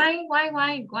don't Why?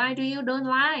 like. Why do you don't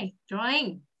like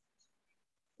drawing?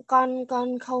 Con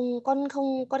không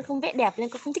vẽ đẹp nên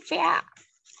con không thích vẽ ạ.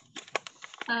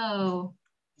 Oh,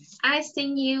 I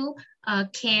think you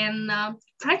can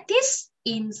practice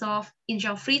in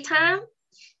your free time.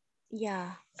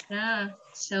 Yeah.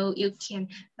 So you can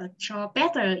draw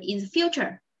better in the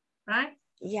future, right?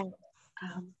 Yeah.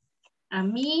 I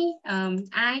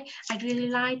really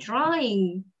like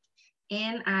drawing,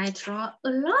 and I draw a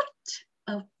lot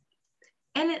of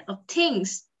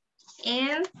things.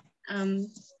 And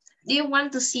do you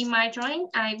want to see my drawing?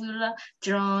 I will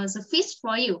draw the fish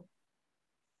for you.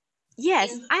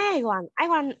 Yes, I want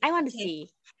to see.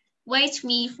 Wait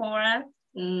me for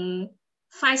 5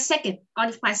 seconds,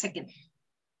 only 5 seconds.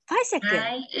 5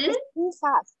 seconds. It's too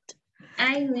fast.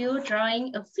 I will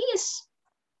drawing a fish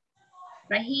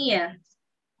right here.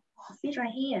 A fish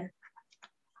right here.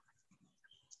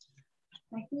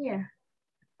 Right here.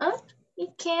 Oh,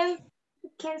 you can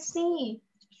see.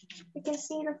 You can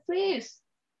see the fish.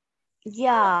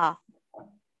 Yeah.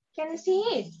 Can you see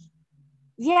it?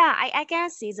 Yeah, I can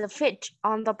see the fish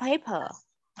on the paper.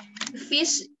 The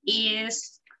fish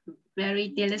is very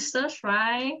delicious,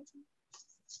 right?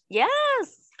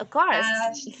 Yes, of course.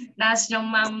 Does your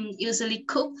mom usually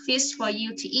cook fish for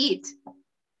you to eat?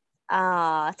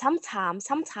 Sometimes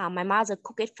my mother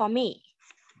cook it for me.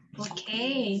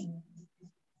 Okay.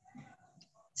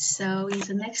 So is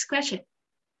the next question.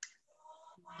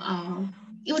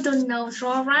 You don't know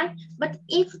draw, right? But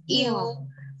if you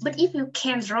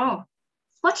can draw,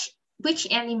 which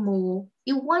animal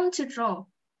you want to draw?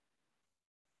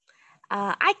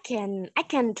 I can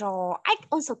draw. I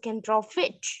also can draw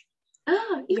fish.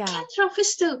 Oh, you can draw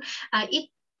fish too.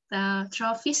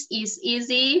 Draw fish is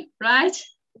easy, right?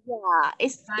 Yeah,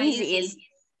 it's easy.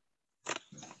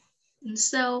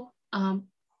 So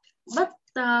but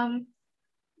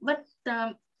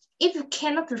if you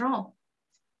cannot draw,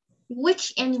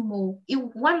 which animal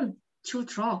you want to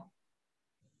draw?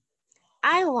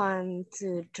 I want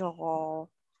to draw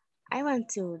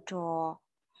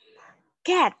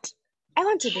cat. I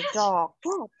want to draw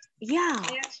cat. Yeah.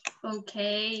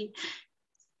 Okay.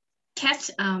 Cat,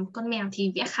 con mèo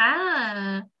thì vẽ khá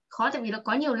là khó tại vì nó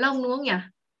có nhiều lông đúng không nhỉ?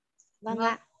 Vâng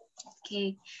ạ.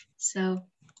 Okay. So,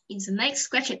 in the next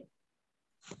question.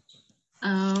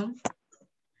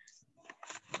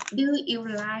 Do you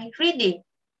like reading?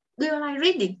 Do you like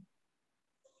reading?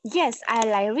 Yes, I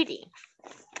like reading.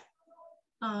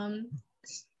 And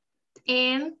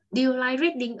do you like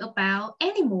reading about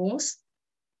animals?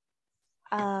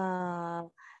 I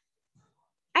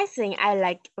think I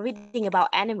like reading about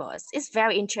animals. It's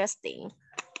very interesting.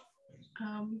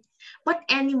 What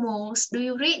animals do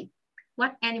you read?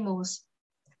 What animals?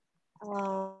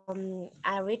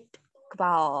 I read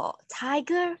about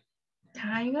tiger,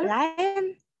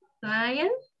 lion.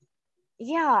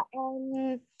 Yeah,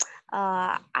 and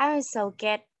I also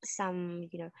get some,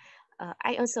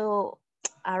 I also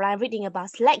like reading about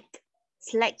snake.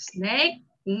 Snake?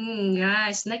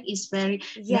 Yeah, snake is very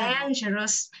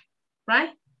dangerous,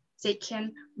 right? They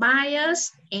can bite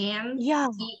us and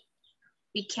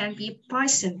we can be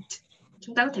poisoned.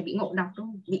 Chúng ta có thể bị ngộ độc đúng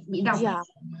không? Bị độc. Yeah.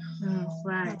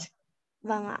 Right.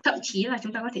 Vâng ạ. Thậm chí là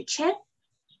chúng ta có thể chết.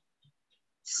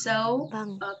 So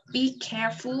be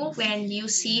careful when you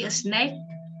see a snake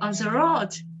on the road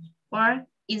or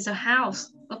in the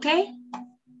house, okay?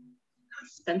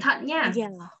 Cẩn thận nha.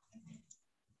 Yeah.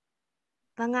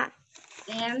 Vâng ạ.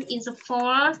 And in the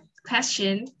fourth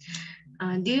question,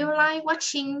 do you like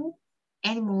watching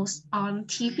animals on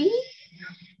TV?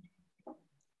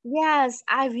 Yes,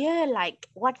 I really like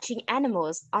watching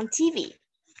animals on TV.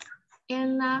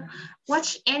 And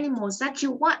watch animals that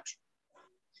you watch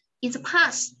in the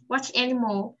past. Watch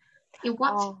animal you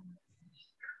watch.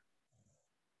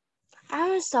 I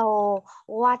also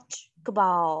watch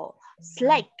about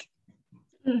snake.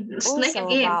 Snake also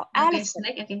again. About okay, elephant.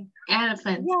 Snake again.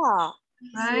 Elephant. Yeah.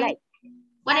 Right. Snake.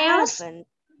 What elephant. else?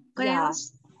 What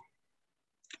else?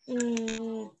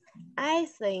 I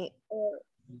think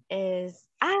it is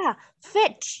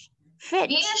fish.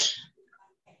 Fish.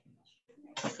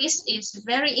 Fish is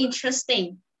very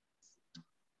interesting.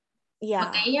 Yeah.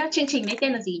 Và cái chương trình đấy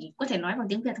tên là gì nhỉ? Có thể nói bằng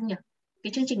tiếng Việt không nhỉ?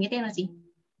 Cái chương trình ấy tên là gì?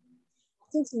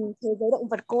 Chương trình Thế giới động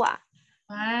vật cô ạ.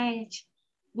 Right.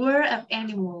 World of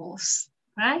Animals.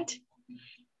 Right.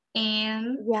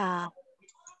 And Yeah.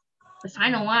 the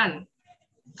final one.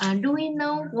 Do we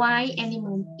know why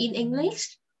animal in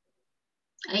English?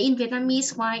 In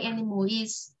Vietnamese, why animal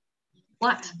is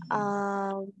what?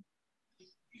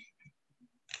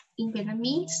 In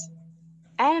Vietnamese.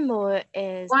 Animal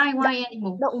is Why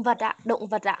animal? động vật ạ, động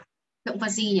vật ạ. Động vật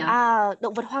gì nhỉ?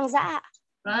 Động vật hoang dã.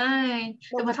 Right.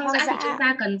 Động vật hoang dã thì chúng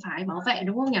ta cần phải bảo vệ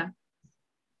đúng không nhỉ?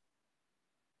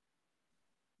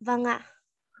 Vâng ạ.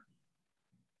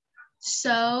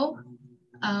 So,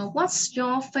 what's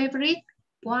your favorite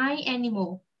wild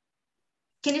animal?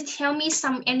 Can you tell me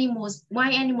some animals,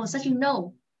 wild animals that you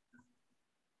know?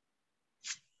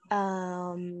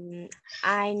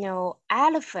 I know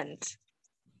elephant.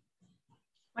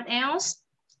 What else?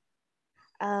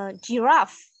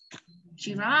 Giraffe.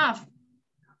 Giraffe.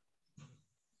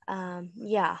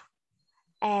 Yeah.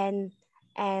 And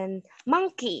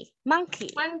monkey. Monkey.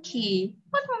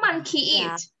 What monkey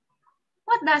Yeah. eat?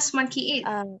 What does monkey eat?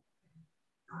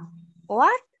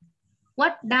 What?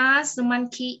 What does the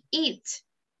monkey eat?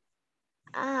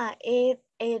 They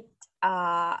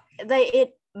eat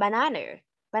bananas.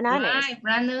 Right,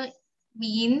 banana,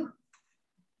 bean.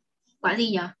 Quả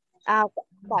gì nhỉ?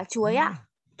 Quả chuối ạ.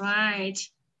 Right.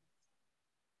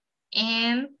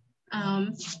 And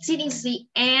this is the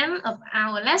end of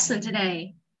our lesson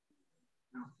today.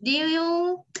 Do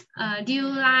you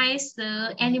like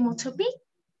the animal topic?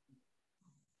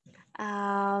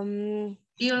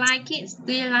 Do you like it?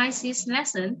 Do you like this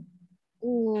lesson?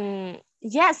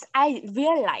 Yes, I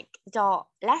really like your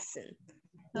lesson.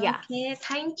 Yeah. Okay,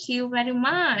 thank you very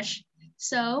much.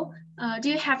 So, do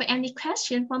you have any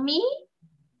question for me?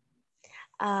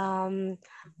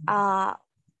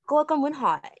 Cô ơi, con muốn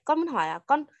hỏi là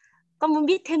con muốn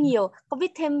biết thêm nhiều,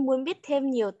 muốn biết thêm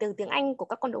nhiều từ tiếng Anh của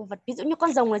các con động vật. Ví dụ như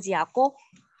con rồng là gì hả cô?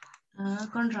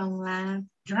 Con rồng là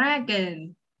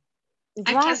dragon. I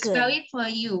can Dragon. spell it for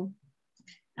you.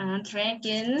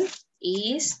 Dragon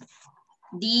is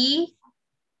D-R-A.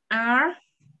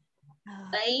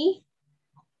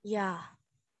 Yeah.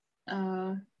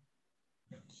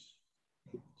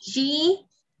 G.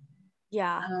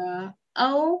 Yeah.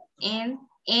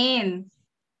 O-N-N.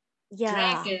 Yeah.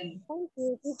 Dragon. Thank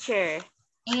you, teacher.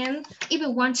 And if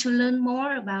you want to learn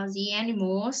more about the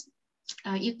animals,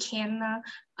 you can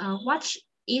watch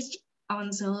it on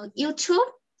the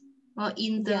YouTube or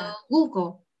in the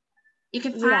Google. You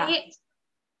can find it.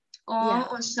 Or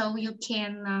also you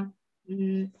can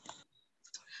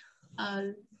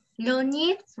learn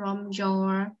it from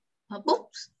your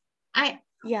books. I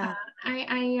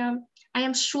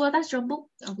am sure that your book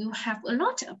will have a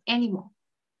lot of animals.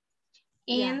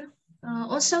 And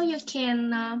also you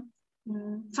can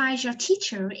find your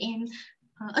teacher in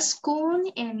a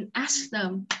school and ask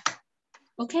them.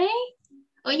 Okay?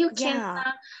 Or you can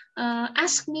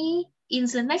ask me in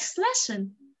the next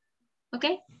lesson.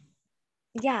 Okay?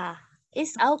 Yeah,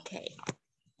 it's okay.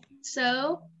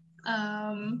 So,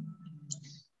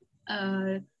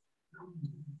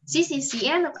 this is the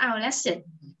end of our lesson.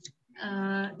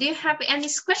 Do you have any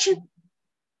question?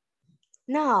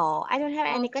 No, I don't have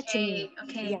any question.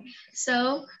 Okay. Yeah.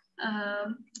 So,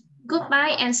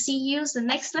 goodbye and see you the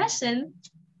next lesson.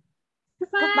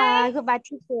 Goodbye. Goodbye,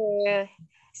 teacher.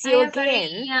 See you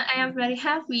again. I am very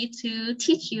happy to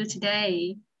teach you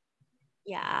today.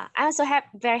 Yeah, I'm also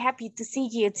very happy to see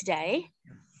you today.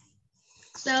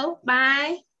 So,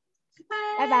 bye.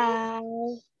 Bye-bye.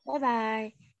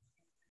 Bye-bye.